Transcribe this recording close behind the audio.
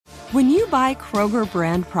When you buy Kroger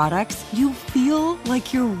brand products, you feel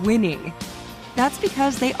like you're winning. That's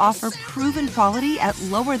because they offer proven quality at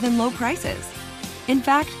lower than low prices. In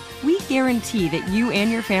fact, we guarantee that you and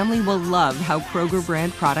your family will love how Kroger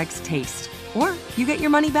brand products taste, or you get your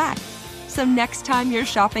money back. So next time you're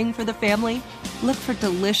shopping for the family, look for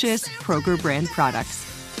delicious Kroger brand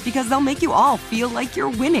products, because they'll make you all feel like you're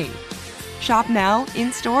winning. Shop now,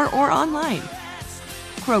 in-store, or online.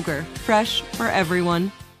 Kroger, fresh for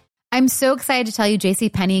everyone. I'm so excited to tell you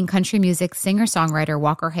JCPenney and country music singer-songwriter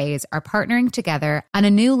Walker Hayes are partnering together on a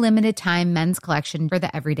new limited-time men's collection for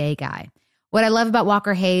the everyday guy. What I love about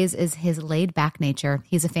Walker Hayes is his laid-back nature.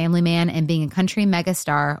 He's a family man, and being a country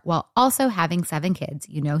megastar while also having 7 kids,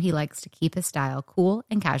 you know he likes to keep his style cool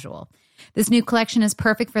and casual. This new collection is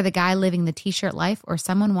perfect for the guy living the t-shirt life or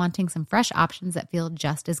someone wanting some fresh options that feel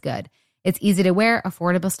just as good. It's easy to wear,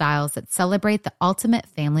 affordable styles that celebrate the ultimate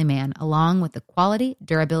family man, along with the quality,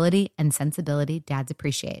 durability, and sensibility dads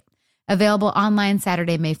appreciate. Available online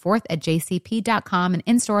Saturday, May 4th at jcp.com and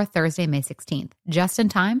in-store Thursday, May 16th, just in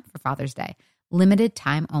time for Father's Day. Limited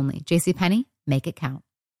time only. JCPenney, make it count.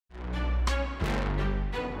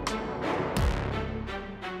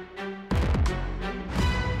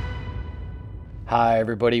 Hi,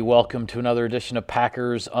 everybody. Welcome to another edition of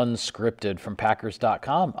Packers Unscripted from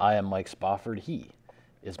Packers.com. I am Mike Spofford. He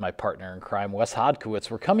is my partner in crime, Wes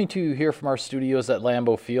Hodkiewicz. We're coming to you here from our studios at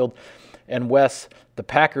Lambeau Field. And Wes, the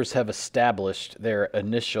Packers have established their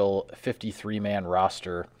initial 53-man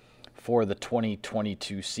roster for the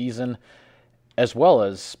 2022 season, as well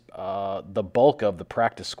as the bulk of the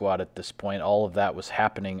practice squad at this point. All of that was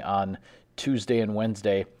happening on Tuesday and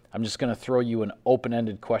Wednesday. I'm just going to throw you an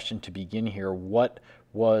open-ended question to begin here. What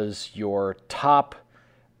was your top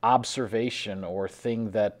observation or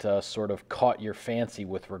thing that sort of caught your fancy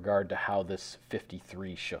with regard to how this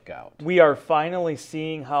 53 shook out? We are finally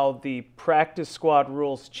seeing how the practice squad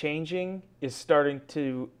rules changing is starting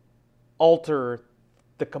to alter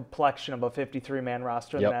the complexion of a 53-man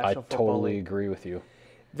roster in the National Football League. I totally agree with you.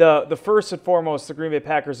 The first and foremost, the Green Bay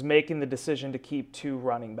Packers making the decision to keep 2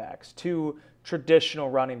 running backs, 2 traditional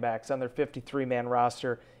running backs on their 53-man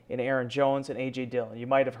roster in Aaron Jones and A.J. Dillon. You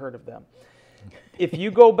might have heard of them. If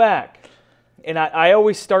you go back, and I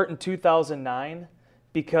always start in 2009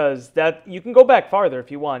 because that you can go back farther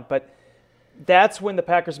if you want, but that's when the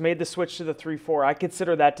Packers made the switch to the 3-4. I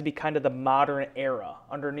consider that to be kind of the modern era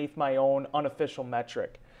underneath my own unofficial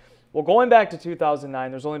metric. Well, going back to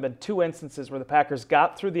 2009, there's only been 2 instances where the Packers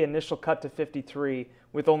got through the initial cut to 53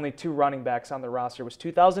 with only 2 running backs on the roster. It was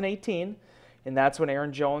 2018, and that's when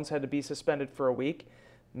Aaron Jones had to be suspended for a week,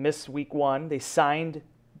 missed week 1. They signed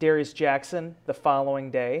Darius Jackson the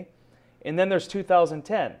following day. And then there's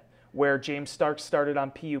 2010, where James Starks started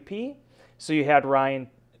on PUP. So you had Ryan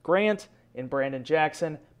Grant and Brandon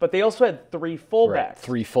Jackson, but they also had 3 fullbacks. Right,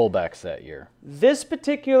 3 fullbacks that year. This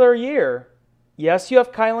particular year, yes, you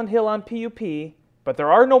have Kylan Hill on PUP, but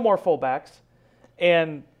there are no more fullbacks.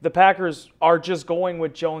 And the Packers are just going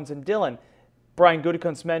with Jones and Dillon. Brian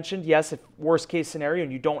Gutekunst mentioned, yes, if worst case scenario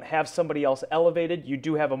and you don't have somebody else elevated, you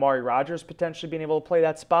do have Amari Rodgers potentially being able to play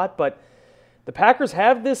that spot. But the Packers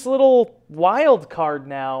have this little wild card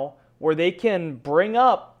now where they can bring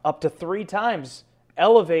up to 3 times,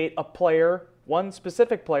 elevate a player, one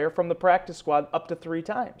specific player from the practice squad up to 3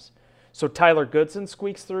 times. So Tyler Goodson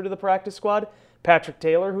squeaks through to the practice squad. Patrick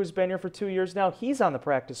Taylor, who's been here for 2 years now, he's on the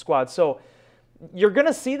practice squad. So you're going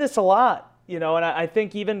to see this a lot. And I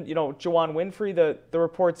think even, Juwan Winfrey, the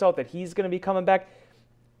reports out that he's going to be coming back.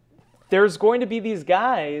 There's going to be these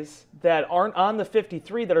guys that aren't on the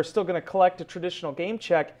 53 that are still going to collect a traditional game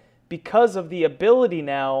check because of the ability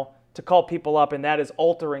now to call people up, and that is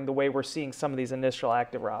altering the way we're seeing some of these initial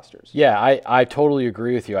active rosters. Yeah, I totally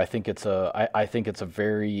agree with you. I think it's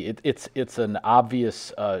it's an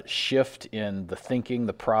obvious shift in the thinking,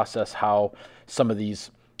 the process, how some of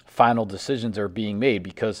these final decisions are being made,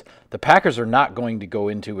 because the Packers are not going to go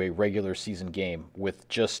into a regular season game with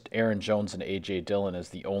just Aaron Jones and A.J. Dillon as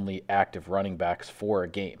the only active running backs for a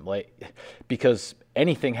game. Because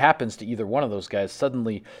anything happens to either one of those guys,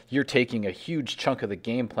 suddenly you're taking a huge chunk of the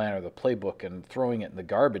game plan or the playbook and throwing it in the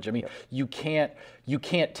garbage. I mean, you can't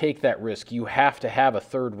take that risk. You have to have a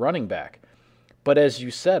third running back. But as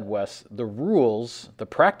you said, Wes, the rules, the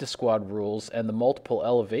practice squad rules and the multiple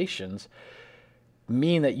elevations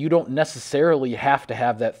mean that you don't necessarily have to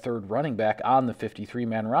have that third running back on the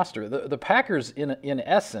 53-man roster. The Packers, in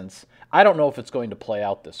essence, I don't know if it's going to play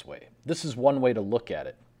out this way. This is one way to look at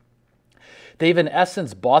it. They've, in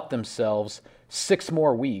essence, bought themselves 6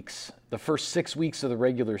 more weeks, the first 6 weeks of the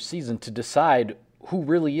regular season, to decide who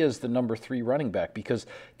really is the number 3 running back, because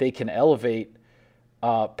they can elevate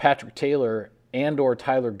Patrick Taylor and or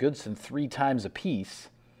Tyler Goodson 3 times apiece.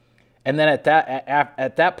 And then at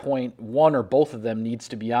that point, one or both of them needs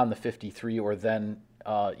to be on the 53, or then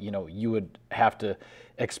you would have to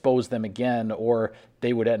expose them again, or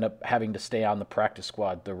they would end up having to stay on the practice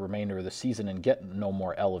squad the remainder of the season and get no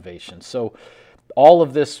more elevation. So all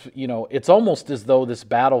of this, it's almost as though this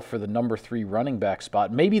battle for the number 3 running back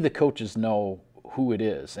spot, maybe the coaches know who it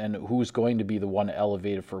is and who's going to be the one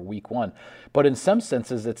elevated for week 1. But in some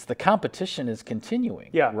senses, it's the competition is continuing,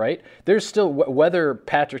 right? There's still, whether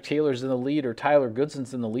Patrick Taylor's in the lead or Tyler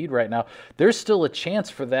Goodson's in the lead right now, there's still a chance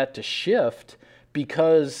for that to shift,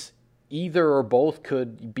 because either or both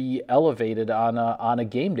could be elevated on a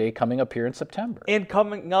game day coming up here in September. And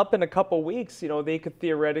coming up in a couple weeks, they could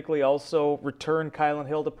theoretically also return Kylan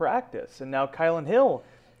Hill to practice. And now Kylan Hill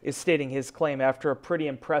is stating his claim after a pretty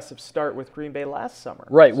impressive start with Green Bay last summer.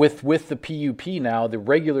 Right, with the PUP now, the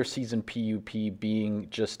regular season PUP being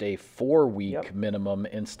just a 4-week minimum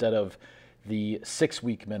instead of the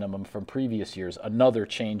 6-week minimum from previous years, another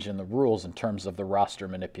change in the rules in terms of the roster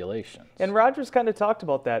manipulations. And Rodgers kind of talked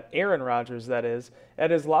about that, Aaron Rodgers, that is, at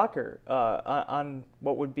his locker on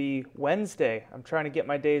what would be Wednesday. I'm trying to get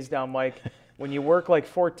my days down, Mike. When you work like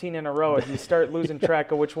 14 in a row, you start losing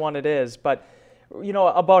track of which one it is. But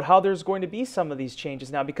about how there's going to be some of these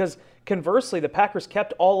changes now, because conversely, the Packers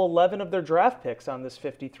kept all 11 of their draft picks on this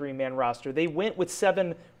 53-man roster. They went with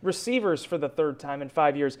 7 receivers for the 3rd time in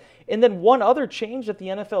 5 years. And then one other change that the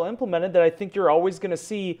NFL implemented that I think you're always going to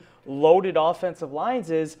see loaded offensive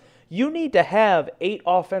lines is you need to have 8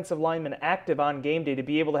 offensive linemen active on game day to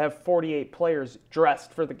be able to have 48 players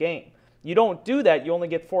dressed for the game. You don't do that, you only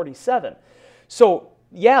get 47. So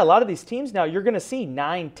a lot of these teams now, you're going to see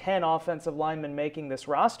 9, 10 offensive linemen making this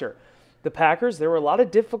roster. The Packers, there were a lot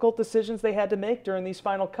of difficult decisions they had to make during these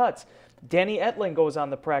final cuts. Danny Etling goes on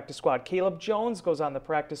the practice squad. Caleb Jones goes on the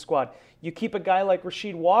practice squad. You keep a guy like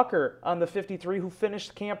Rasheed Walker on the 53 who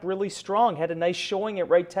finished camp really strong, had a nice showing at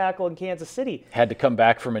right tackle in Kansas City. Had to come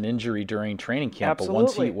back from an injury during training camp.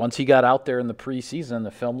 Absolutely. But once he got out there in the preseason,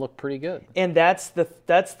 the film looked pretty good. And that's the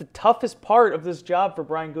toughest part of this job for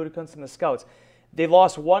Brian Gutekunst and the scouts. They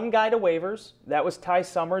lost one guy to waivers. That was Ty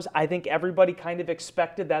Summers. I think everybody kind of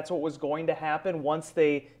expected that's what was going to happen once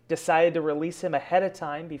they decided to release him ahead of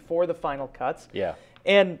time before the final cuts. Yeah.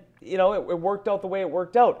 And, it worked out the way it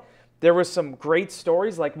worked out. There was some great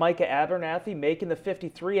stories like Micah Abernathy making the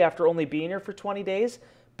 53 after only being here for 20 days.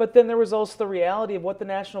 But then there was also the reality of what the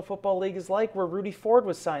National Football League is like, where Rudy Ford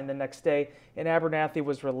was signed the next day and Abernathy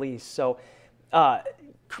was released. So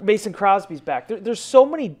Mason Crosby's back. There's so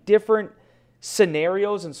many different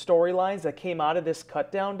scenarios and storylines that came out of this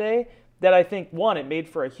cut down day that I think, one, it made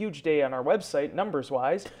for a huge day on our website,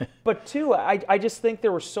 numbers-wise. But two, I just think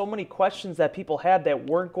there were so many questions that people had that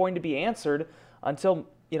weren't going to be answered until,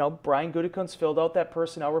 Brian Gutekunst filled out that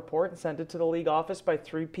personnel report and sent it to the league office by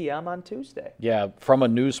 3 p.m. on Tuesday. Yeah, from a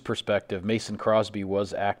news perspective, Mason Crosby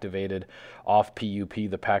was activated off PUP.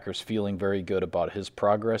 The Packers feeling very good about his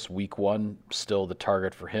progress. Week 1, still the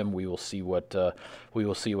target for him. We will see what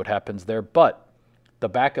happens there. But the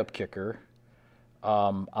backup kicker,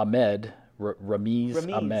 Ramiz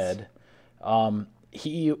Ahmed,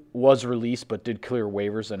 he was released but did clear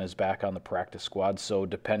waivers and is back on the practice squad. So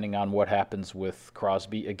depending on what happens with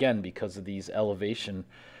Crosby, again, because of these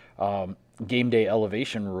game day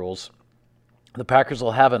elevation rules, the Packers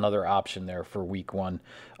will have another option there for week 1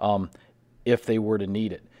 if they were to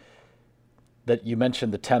need it. That you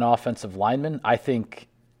mentioned the 10 offensive linemen. I think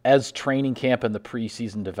as training camp and the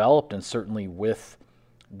preseason developed, and certainly with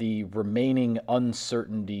the remaining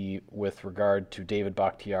uncertainty with regard to David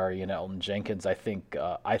Bakhtiari and Elton Jenkins, I think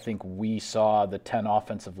we saw the 10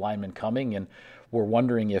 offensive linemen coming, and we're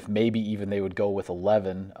wondering if maybe even they would go with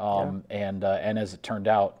 11. And as it turned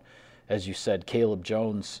out, as you said, Caleb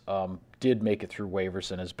Jones did make it through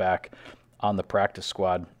waivers and is back on the practice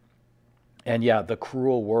squad. And the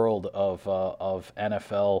cruel world of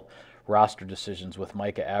NFL roster decisions with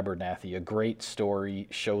Micah Abernathy. A great story,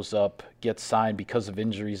 shows up, gets signed because of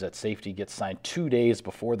injuries at safety, gets signed 2 days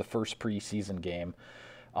before the first preseason game.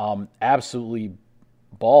 Absolutely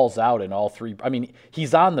balls out in all 3. I mean,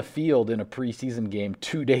 he's on the field in a preseason game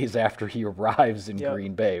 2 days after he arrives in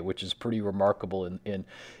Green Bay, which is pretty remarkable in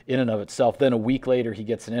and of itself. Then a week later, he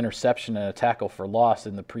gets an interception and a tackle for loss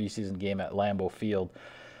in the preseason game at Lambeau Field.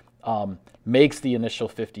 Makes the initial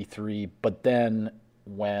 53, but then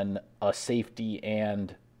when a safety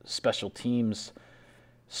and special teams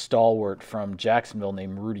stalwart from Jacksonville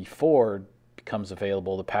named Rudy Ford becomes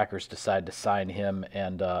available, the Packers decide to sign him,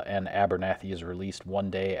 and Abernathy is released 1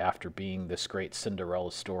 day after being this great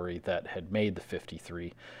Cinderella story that had made the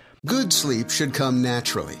 53. Good sleep should come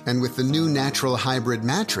naturally, and with the new Natural Hybrid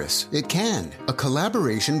mattress, it can. A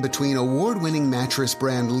collaboration between award-winning mattress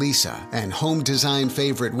brand Leesa and home design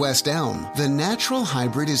favorite West Elm, the Natural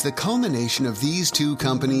Hybrid is the culmination of these two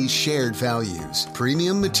companies' shared values: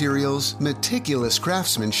 premium materials, meticulous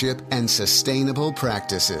craftsmanship, and sustainable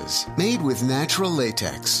practices. Made with natural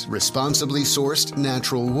latex, responsibly sourced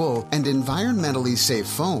natural wool, and environmentally safe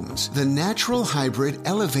foams, the Natural Hybrid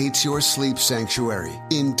elevates your sleep sanctuary,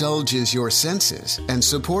 indulges your senses, and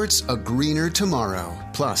supports a greener tomorrow.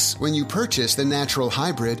 Plus, when you purchase the Natural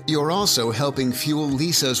Hybrid, you're also helping fuel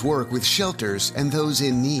Leesa's work with shelters and those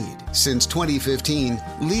in need. Since 2015,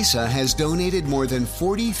 Leesa has donated more than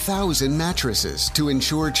 40,000 mattresses to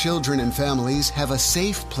ensure children and families have a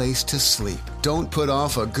safe place to sleep. Don't put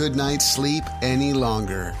off a good night's sleep any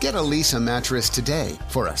longer. Get a Leesa mattress today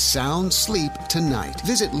for a sound sleep tonight.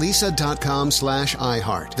 Visit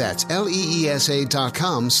leesa.com/iHeart. That's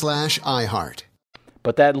LEESA.com/iHeart.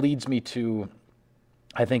 But that leads me to,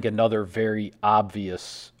 I think, another very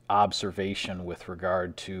obvious observation with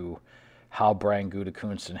regard to how Brian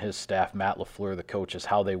Gutekunst and his staff, Matt LaFleur, the coaches,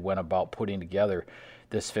 how they went about putting together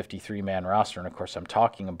this 53-man roster. And, of course, I'm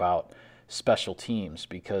talking about special teams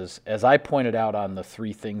because, as I pointed out on the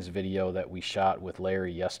Three Things video that we shot with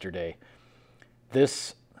Larry yesterday,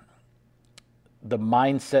 the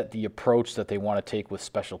mindset, the approach that they want to take with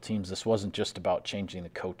special teams, this wasn't just about changing the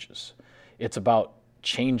coaches. It's about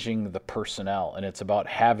changing the personnel, and it's about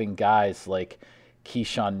having guys like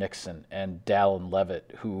Keyshawn Nixon and Dallin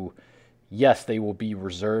Leavitt who, yes, they will be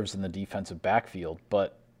reserves in the defensive backfield,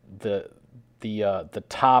 but the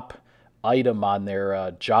top item on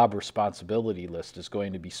their job responsibility list is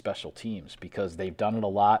going to be special teams because they've done it a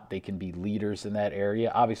lot. They can be leaders in that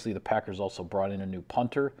area. Obviously, the Packers also brought in a new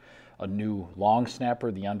punter, a new long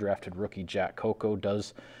snapper. The undrafted rookie Jack Coco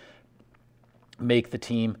does make the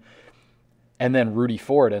team. And then Rudy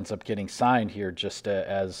Ford ends up getting signed here just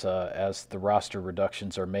as the roster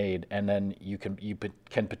reductions are made. And then you can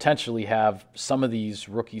potentially have some of these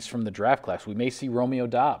rookies from the draft class. We may see Romeo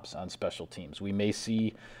Doubs on special teams. We may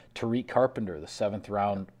see Tariq Carpenter, the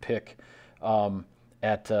 7th-round pick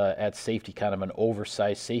at safety, kind of an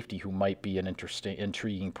oversized safety who might be an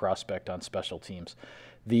intriguing prospect on special teams.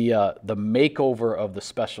 The makeover of the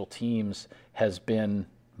special teams has been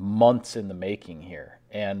months in the making here.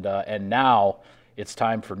 And now it's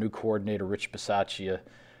time for new coordinator Rich Bisaccia,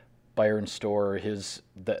 Byron Storer,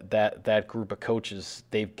 that group of coaches.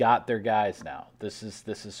 They've got their guys now. This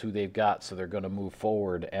is who they've got, so they're going to move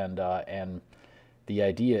forward. And the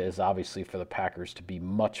idea is obviously for the Packers to be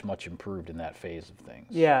much, much improved in that phase of things.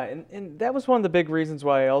 Yeah, and that was one of the big reasons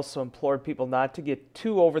why I also implored people not to get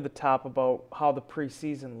too over the top about how the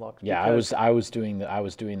preseason looked. Yeah, I was doing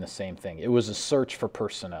the same thing. It was a search for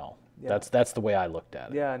personnel. Yeah. That's the way I looked at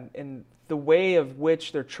it. Yeah, and the way of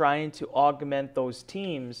which they're trying to augment those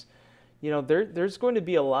teams, there's going to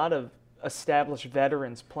be a lot of established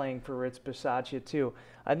veterans playing for Rich Bisaccia too.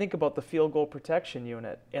 I think about the field goal protection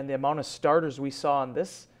unit and the amount of starters we saw in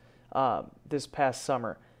this past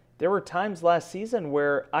summer. There were times last season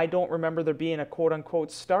where I don't remember there being a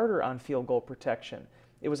quote-unquote starter on field goal protection.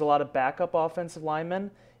 It was a lot of backup offensive linemen.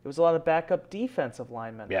 It was a lot of backup defensive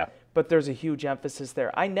linemen. Yeah. But there's a huge emphasis there.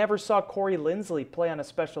 I never saw Corey Linsley play on a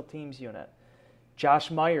special teams unit. Josh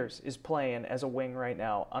Myers is playing as a wing right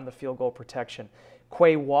now on the field goal protection.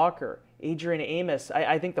 Quay Walker, Adrian Amos.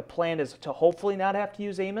 I think the plan is to hopefully not have to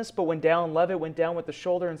use Amos, but when Dallin Leavitt went down with the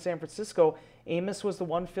shoulder in San Francisco, Amos was the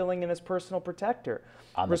one filling in as personal protector.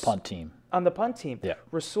 On the punt team. On the punt team. Yeah.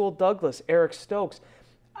 Rasul Douglas, Eric Stokes.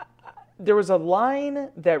 There was a line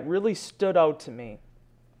that really stood out to me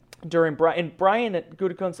during Brian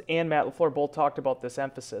Gutekunst and Matt LaFleur both talked about this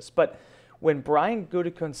emphasis, but when Brian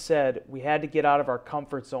Gutekunst said we had to get out of our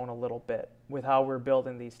comfort zone a little bit with how we're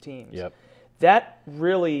building these teams, yep. That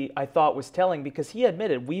really, I thought, was telling because he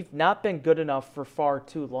admitted we've not been good enough for far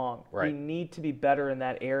too long. Right. We need to be better in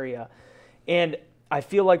that area. And I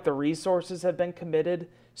feel like the resources have been committed.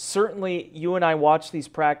 Certainly, you and I watch these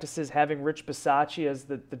practices, having Rich Bisaccia as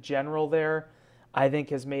the general there, I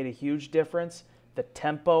think has made a huge difference. The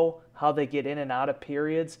tempo, how they get in and out of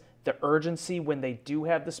periods, the urgency when they do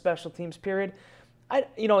have the special teams period.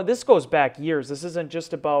 This goes back years. This isn't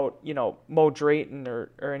just about, Mo Drayton or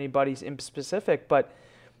anybody's in specific, but,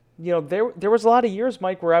 there was a lot of years,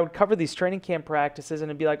 Mike, where I would cover these training camp practices and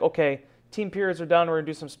it'd be like, okay, team periods are done. We're going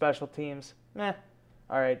to do some special teams. All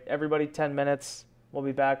right, everybody 10 minutes. We'll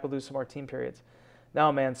be back. We'll do some more team periods.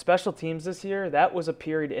 No, man, special teams this year, that was a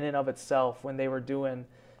period in and of itself when they were doing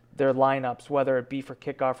their lineups, whether it be for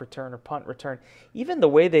kickoff return or punt return. Even the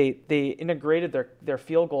way they integrated their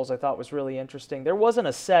field goals, I thought was really interesting. There wasn't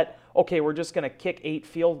a set, okay, we're just going to kick 8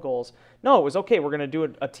 field goals. No, it was, okay, we're going to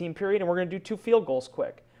do a team period and we're going to do 2 field goals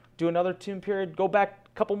quick. Do another team period, go back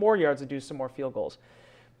a couple more yards and do some more field goals.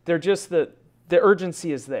 They're just the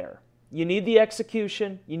urgency is there. You need the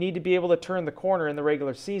execution. You need to be able to turn the corner in the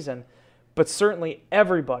regular season. But certainly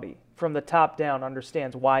everybody from the top down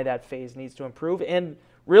understands why that phase needs to improve and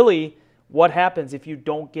really what happens if you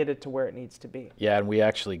don't get it to where it needs to be. Yeah, and we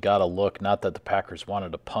actually got a look, not that the Packers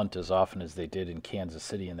wanted to punt as often as they did in Kansas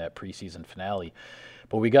City in that preseason finale,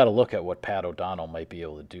 but we got to look at what Pat O'Donnell might be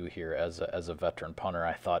able to do here as a veteran punter.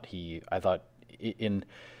 I thought in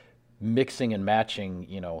mixing and matching,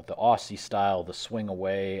 the Aussie style, the swing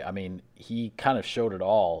away. I mean, he kind of showed it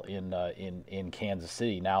all in Kansas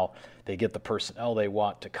City. Now they get the personnel they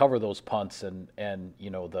want to cover those punts, and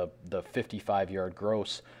the 55-yard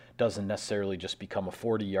gross doesn't necessarily just become a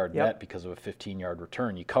 40-yard net because of a 15-yard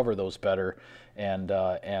return. You cover those better, and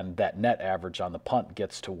that net average on the punt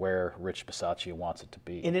gets to where Rich Bisaccia wants it to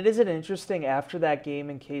be. And it isn't interesting after that game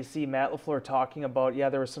in KC, Matt LaFleur talking about,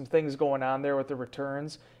 there were some things going on there with the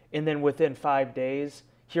returns. And then within 5 days,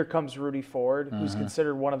 here comes Rudy Ford, who's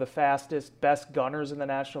considered one of the fastest, best gunners in the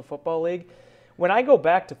National Football League. When I go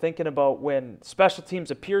back to thinking about when special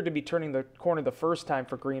teams appeared to be turning the corner the first time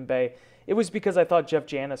for Green Bay, it was because I thought Jeff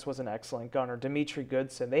Janis was an excellent gunner, Dimitri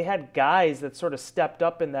Goodson. They had guys that sort of stepped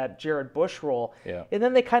up in that Jared Bush role, and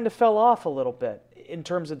then they kind of fell off a little bit in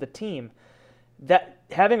terms of the team. That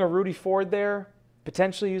having a Rudy Ford there,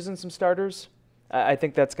 potentially using some starters, I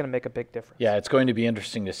think that's going to make a big difference. Yeah, it's going to be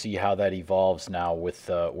interesting to see how that evolves now with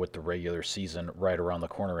the regular season right around the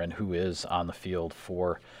corner and who is on the field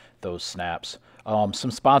for those snaps.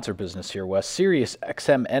 Some sponsor business here, Wes. Sirius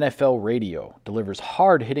XM NFL Radio delivers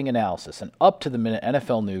hard-hitting analysis and up-to-the-minute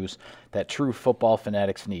NFL news that true football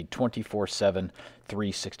fanatics need 24/7,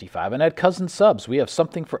 365. And at Cousin Subs, we have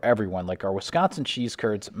something for everyone, like our Wisconsin cheese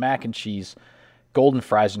curds, mac and cheese, golden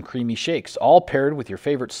fries, and creamy shakes, all paired with your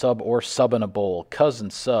favorite sub or sub in a bowl. Cousin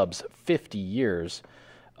Subs, 50 years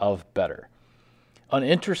of better. An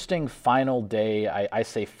interesting final day, I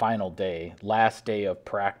say final day, last day of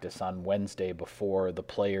practice on Wednesday before the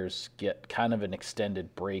players get kind of an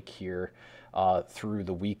extended break here through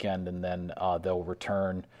the weekend, and then they'll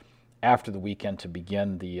return after the weekend to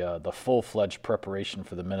begin the full-fledged preparation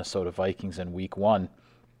for the Minnesota Vikings in Week 1.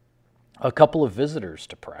 A couple of visitors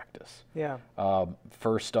to practice. Yeah.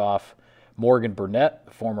 First off, Morgan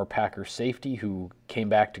Burnett, former Packers safety who came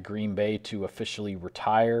back to Green Bay to officially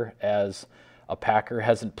retire as a Packer,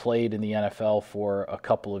 hasn't played in the NFL for a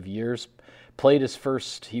couple of years.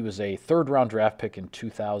 He was a third-round draft pick in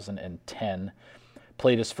 2010.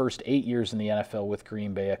 Played his first 8 years in the NFL with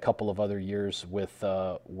Green Bay, a couple of other years with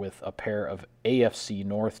a pair of AFC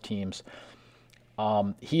North teams.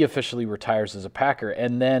 He officially retires as a Packer.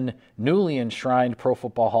 And then newly enshrined Pro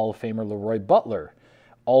Football Hall of Famer Leroy Butler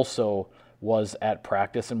also was at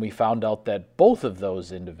practice, and we found out that both of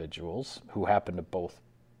those individuals, who happened to both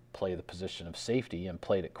play the position of safety and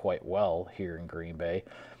played it quite well here in Green Bay,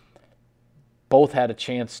 both had a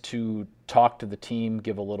chance to talk to the team,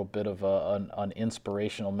 give a little bit of an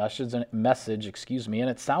inspirational message, and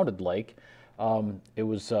it sounded like it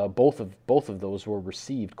was both of those were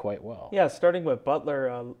received quite well. Yeah, starting with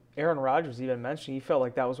Butler, Aaron Rodgers even mentioned he felt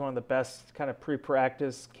like that was one of the best kind of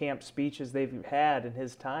pre-practice camp speeches they've had in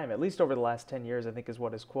his time, at least over the last 10 years, I think is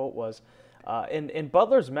what his quote was. And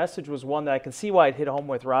Butler's message was one that I can see why it hit home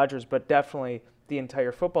with Rodgers, but definitely the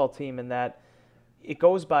entire football team, in that it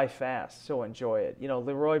goes by fast, so enjoy it.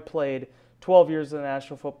 Leroy played 12 years in the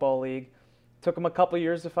National Football League. Took him a couple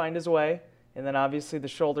years to find his way, and then obviously the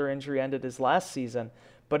shoulder injury ended his last season.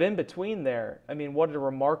 But in between there, I mean, what a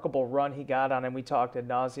remarkable run he got on, and we talked ad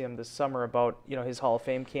nauseum this summer about his Hall of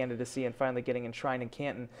Fame candidacy and finally getting enshrined in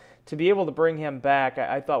Canton. To be able to bring him back,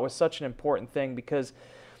 I thought was such an important thing because,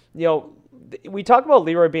 we talk about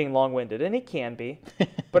Leroy being long-winded, and he can be,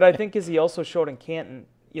 but I think as he also showed in Canton,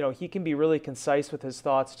 he can be really concise with his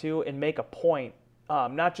thoughts too and make a point,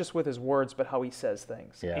 not just with his words, but how he says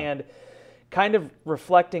things. Yeah. And kind of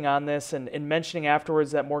reflecting on this and mentioning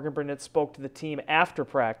afterwards that Morgan Burnett spoke to the team after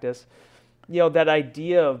practice, that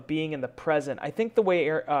idea of being in the present. I think the way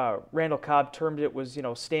Randall Cobb termed it was,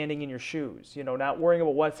 standing in your shoes, not worrying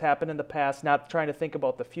about what's happened in the past, not trying to think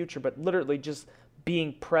about the future, but literally just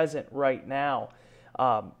being present right now.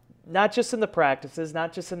 Not just in the practices,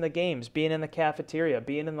 not just in the games, being in the cafeteria,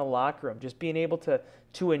 being in the locker room, just being able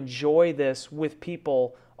to enjoy this with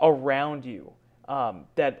people around you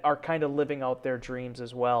that are kind of living out their dreams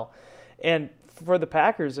as well. And for the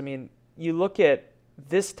Packers, I mean, you look at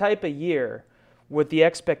this type of year, with the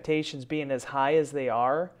expectations being as high as they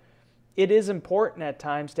are, it is important at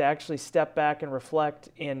times to actually step back and reflect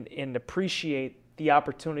and appreciate the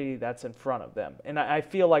opportunity that's in front of them. And I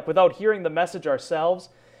feel like without hearing the message ourselves,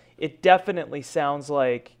 it definitely sounds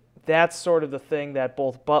like that's sort of the thing that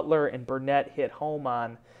both Butler and Burnett hit home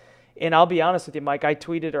on. And I'll be honest with you, Mike, I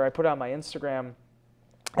tweeted or I put on my Instagram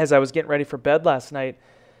as I was getting ready for bed last night,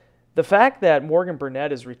 the fact that Morgan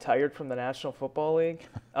Burnett is retired from the National Football League,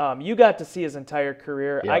 you got to see his entire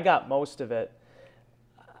career. Yep. I got most of it.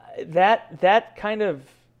 That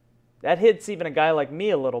hits even a guy like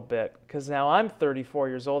me a little bit, because now I'm 34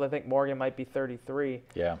 years old. I think Morgan might be 33.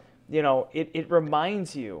 Yeah. You know, it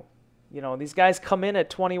reminds you, you know, these guys come in at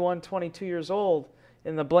 21, 22 years old.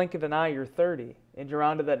 In the blink of an eye, you're 30, and you're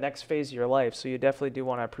on to that next phase of your life. So you definitely do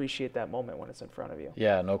want to appreciate that moment when it's in front of you.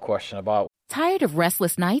 Yeah, no question about it. Tired of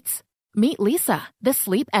restless nights? Meet Lisa, the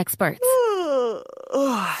sleep experts.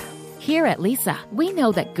 Here at Lisa, we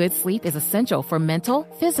know that good sleep is essential for mental,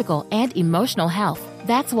 physical, and emotional health.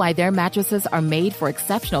 That's why their mattresses are made for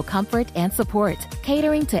exceptional comfort and support,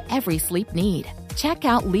 catering to every sleep need. Check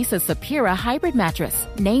out Lisa's Sapira Hybrid Mattress,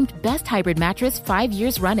 named Best Hybrid Mattress 5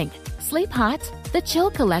 years running. Sleep hot? The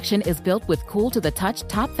Chill Collection is built with cool-to-the-touch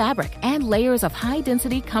top fabric and layers of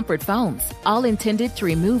high-density comfort foams, all intended to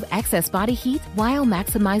remove excess body heat while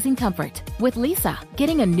maximizing comfort. With Lisa,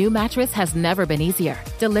 getting a new mattress has never been easier.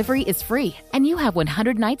 Delivery is free, and you have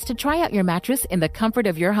 100 nights to try out your mattress in the comfort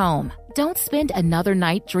of your home. Don't spend another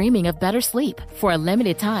night dreaming of better sleep. For a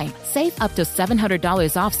limited time, save up to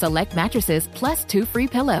 $700 off select mattresses plus 2 free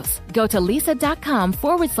pillows. Go to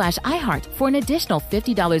lisa.com/iHeart for an additional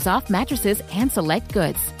 $50 off mattresses and select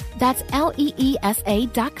goods. That's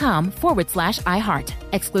LEESA.com/iHeart.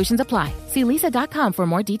 Exclusions apply. See lisa.com for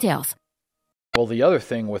more details. Well, the other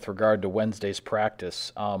thing with regard to Wednesday's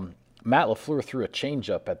practice, Matt LaFleur threw a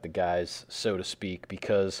changeup at the guys, so to speak,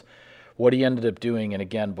 because what he ended up doing, and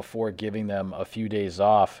again, before giving them a few days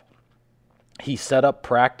off, he set up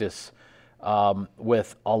practice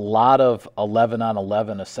with a lot of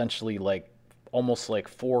 11-on-11, essentially like almost like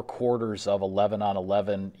 4 quarters of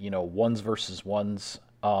 11-on-11, you know, ones versus ones,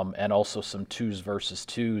 and also some 2s versus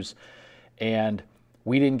 2s. And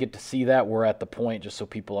we didn't get to see that. We're at the point, just so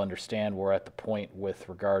people understand, we're at the point with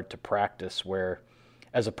regard to practice where,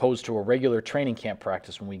 as opposed to a regular training camp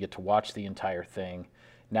practice when we get to watch the entire thing,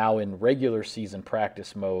 now in regular season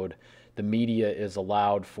practice mode, the media is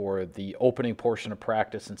allowed for the opening portion of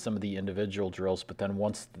practice and some of the individual drills, but then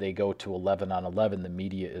once they go to 11-on-11, the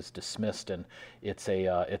media is dismissed and it's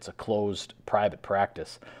a closed private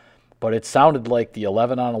practice. But it sounded like the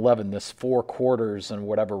 11-on-11, this 4 quarters and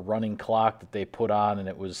whatever running clock that they put on, and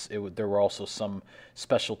there were also some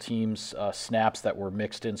special teams snaps that were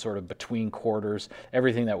mixed in sort of between quarters.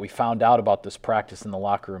 Everything that we found out about this practice in the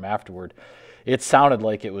locker room afterward, it sounded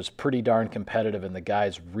like it was pretty darn competitive, and the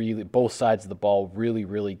guys really, both sides of the ball, really,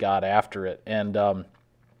 really got after it. And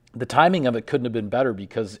the timing of it couldn't have been better,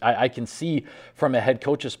 because I can see from a head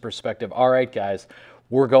coach's perspective, all right, guys,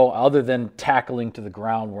 other than tackling to the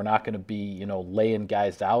ground, we're not going to be, you know, laying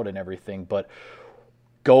guys out and everything, but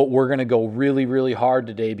we're going to go really, really hard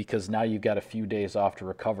today, because now you've got a few days off to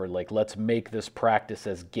recover. Like, let's make this practice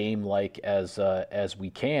as game-like as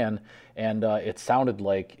we can. And it sounded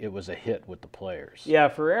like it was a hit with the players. Yeah,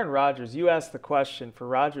 for Aaron Rodgers, you asked the question. For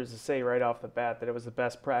Rodgers to say right off the bat that it was the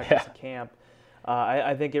best practice at camp,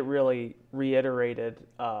 I think it really reiterated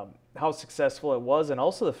how successful it was, and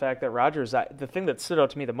also the fact that Rodgers, the thing that stood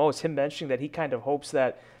out to me the most, him mentioning that he kind of hopes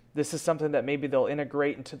that this is something that maybe they'll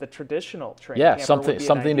integrate into the traditional training camp. Yeah,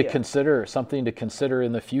 something to consider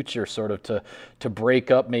in the future, sort of to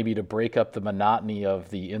break up the monotony of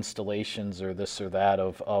the installations or this or that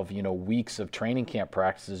of you know, weeks of training camp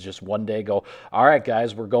practices. Just one day go, all right,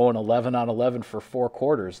 guys, we're going 11-on-11 for 4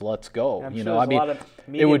 quarters. Let's go. I'm you sure know, I mean, a lot of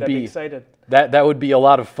media it would that'd be excited. That would be a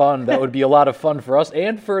lot of fun. That would be a lot of fun for us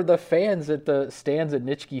and for the fans at the stands at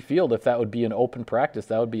Nitschke Field. If that would be an open practice,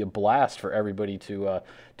 that would be a blast for everybody to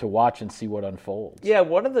watch and see what unfolds. Yeah,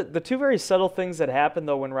 one of the 2 very subtle things that happened,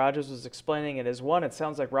 though, when Rodgers was explaining it is, one, it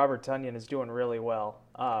sounds like Robert Tonyan is doing really well.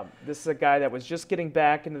 This is a guy that was just getting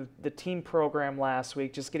back into the team program last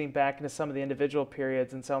week, just getting back into some of the individual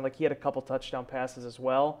periods, and sounded like he had a couple touchdown passes as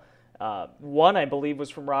well. One, I believe, was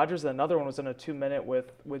from Rodgers, and another one was in a 2-minute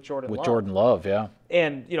with Jordan Love. With Jordan Love, yeah.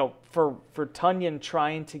 And, you know, for Tonyan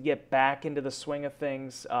trying to get back into the swing of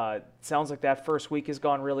things, it sounds like that first week has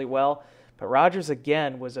gone really well. But Rodgers,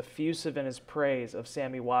 again, was effusive in his praise of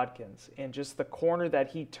Sammy Watkins and just the corner that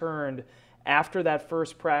he turned after that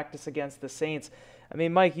first practice against the Saints. I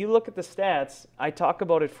mean, Mike, you look at the stats. I talk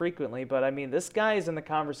about it frequently, but I mean, this guy is in the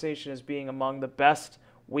conversation as being among the best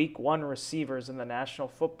Week 1 receivers in the National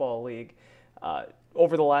Football League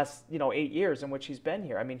over the last 8 years in which he's been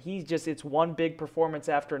here. I mean, it's one big performance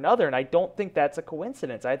after another, and I don't think that's a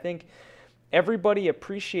coincidence. I think everybody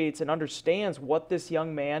appreciates and understands what this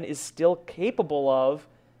young man is still capable of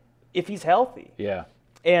if he's healthy. Yeah.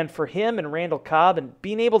 And for him and Randall Cobb and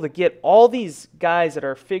being able to get all these guys that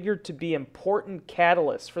are figured to be important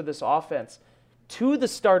catalysts for this offense to the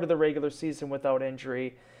start of the regular season without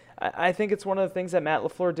injury, I think it's one of the things that Matt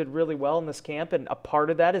LaFleur did really well in this camp, and a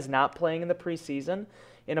part of that is not playing in the preseason,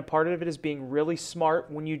 and a part of it is being really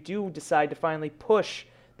smart when you do decide to finally push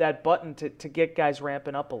that button to get guys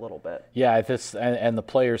ramping up a little bit. Yeah, and the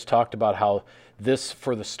players talked about how this,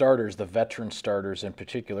 for the starters, the veteran starters in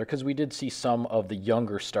particular, because we did see some of the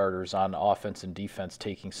younger starters on offense and defense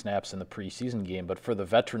taking snaps in the preseason game, but for the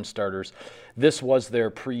veteran starters, this was their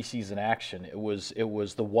preseason action. It was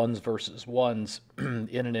the ones versus ones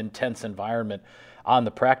in an intense environment on the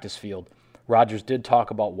practice field. Rodgers did talk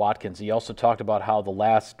about Watkins. He also talked about how the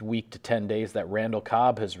last week to 10 days that Randall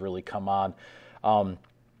Cobb has really come on.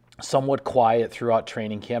 Somewhat quiet throughout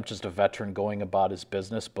training camp, just a veteran going about his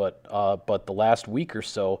business. But the last week or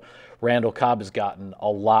so, Randall Cobb has gotten a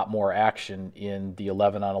lot more action in the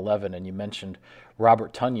 11-on-11. And you mentioned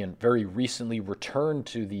Robert Tonyan very recently returned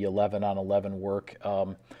to the 11-on-11 work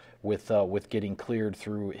with getting cleared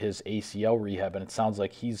through his ACL rehab. And it sounds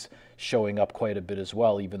like he's showing up quite a bit as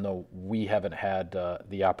well, even though we haven't had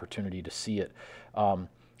the opportunity to see it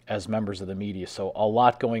as members of the media. So a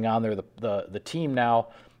lot going on there. The team now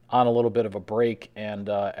on a little bit of a break, and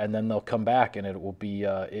then they'll come back, and it will be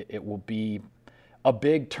a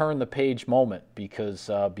big turn the page moment because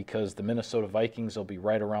the Minnesota Vikings will be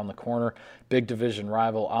right around the corner, big division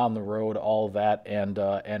rival on the road, all of that, and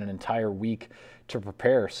an entire week to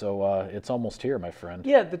prepare. So it's almost here, my friend.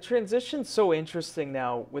 Yeah, the transition's so interesting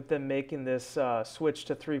now with them making this switch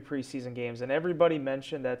to 3 preseason games, and everybody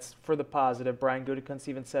mentioned that's for the positive. Brian Gutekunst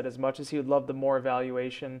even said as much as he would love the more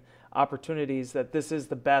evaluation opportunities, that this is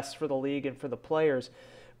the best for the league and for the players.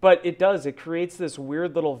 But it creates this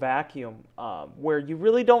weird little vacuum where you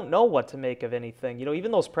really don't know what to make of anything.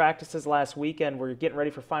 Even those practices last weekend where you're getting ready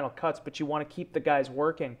for final cuts, but you want to keep the guys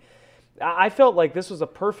working. I felt like this was a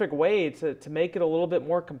perfect way to make it a little bit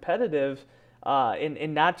more competitive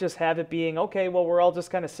and not just have it being, okay, well, we're all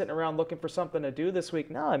just kind of sitting around looking for something to do this week.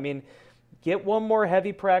 No, I mean, get one more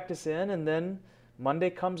heavy practice in, and then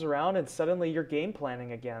Monday comes around and suddenly you're game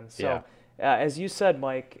planning again. So as you said,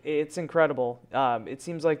 Mike, it's incredible. It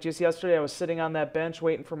seems like just yesterday I was sitting on that bench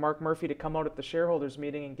waiting for Mark Murphy to come out at the shareholders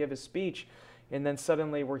meeting and give his speech. And then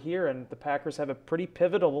suddenly we're here, and the Packers have a pretty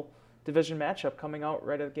pivotal division matchup coming out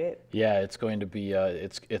right at the gate. Yeah, it's going to be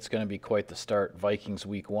it's going to be quite the start. Vikings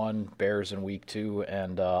week 1, Bears in week 2,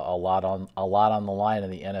 and a lot on the line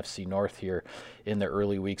in the NFC North here in the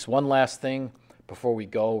early weeks. One last thing before we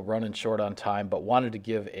go, running short on time, but wanted to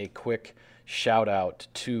give a quick shout out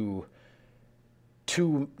to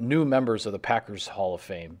 2 new members of the Packers Hall of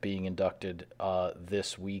Fame being inducted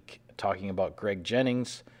this week, talking about Greg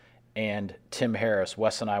Jennings and Tim Harris.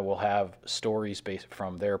 Wes and I will have stories based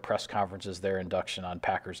from their press conferences, their induction on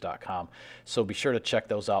Packers.com. So be sure to check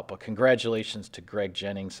those out. But congratulations to Greg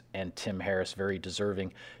Jennings and Tim Harris, very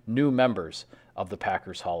deserving new members of the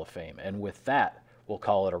Packers Hall of Fame. And with that, we'll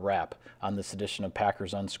call it a wrap on this edition of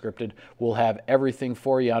Packers Unscripted. We'll have everything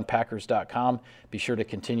for you on Packers.com. Be sure to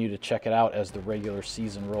continue to check it out as the regular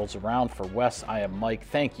season rolls around. For Wes, I am Mike.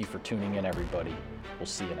 Thank you for tuning in, everybody. We'll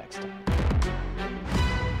see you next time.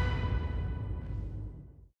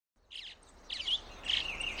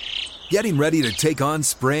 Getting ready to take on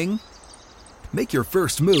spring? Make your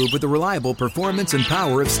first move with the reliable performance and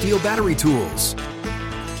power of Steel battery tools.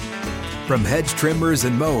 From hedge trimmers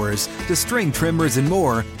and mowers to string trimmers and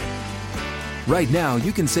more, right now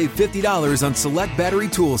you can save $50 on select battery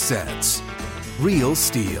tool sets. Real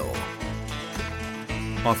Steel.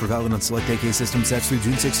 Offer valid on select AK system sets through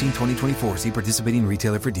June 16, 2024. See participating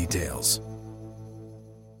retailer for details.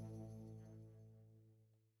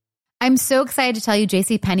 I'm so excited to tell you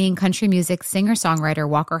JCPenney and country music singer-songwriter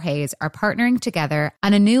Walker Hayes are partnering together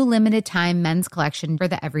on a new limited-time men's collection for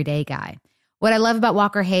the everyday guy. What I love about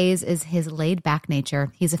Walker Hayes is his laid-back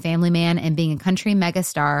nature. He's a family man, and being a country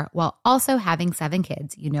megastar while also having 7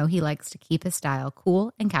 kids, you know he likes to keep his style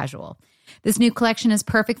cool and casual. This new collection is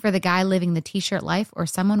perfect for the guy living the t-shirt life or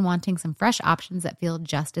someone wanting some fresh options that feel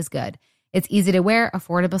just as good. It's easy to wear,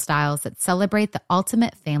 affordable styles that celebrate the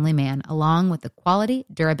ultimate family man, along with the quality,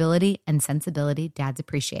 durability, and sensibility dads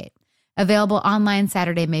appreciate. Available online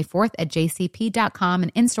Saturday, May 4th at jcp.com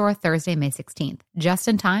and in-store Thursday, May 16th. Just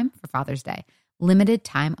in time for Father's Day. Limited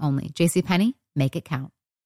time only. JCPenney, make it count.